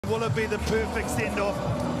will it be the perfect send-off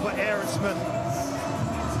for Aaron Smith?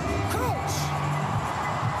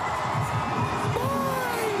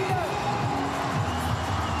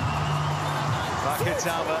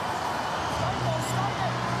 Fakatava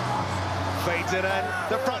feeds it in.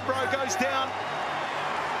 The front row goes down.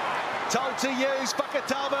 Told to use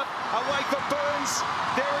Fakatava away for Burns.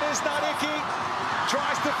 There it is, Nadeki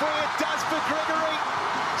tries to free it, does for Gregory.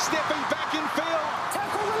 Stepping back in field.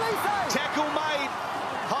 Tackle release. Tackle made.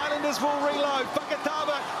 Highlanders will reload.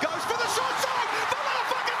 Fakatava goes for the short side. Folau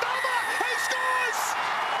Fakatava, he scores!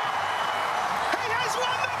 He has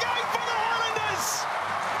won the game for the Highlanders!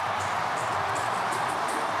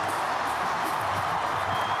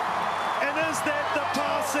 And is that the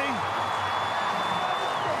passing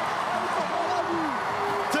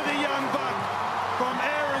to the young buck from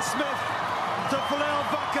Aaron Smith to Folau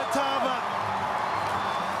Fakatava?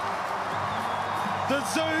 The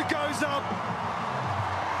zoo goes up.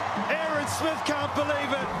 Aaron Smith can't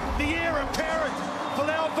believe it. The heir apparent,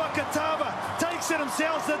 Folau Fakatava, takes it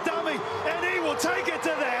himself, the dummy, and he will take it to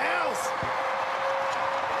the house.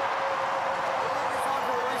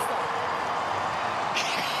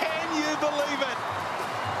 Can you believe it?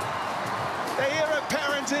 The heir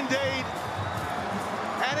apparent indeed.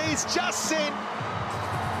 And he's just sent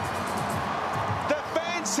the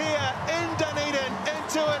fans here in Dunedin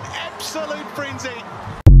into an absolute frenzy.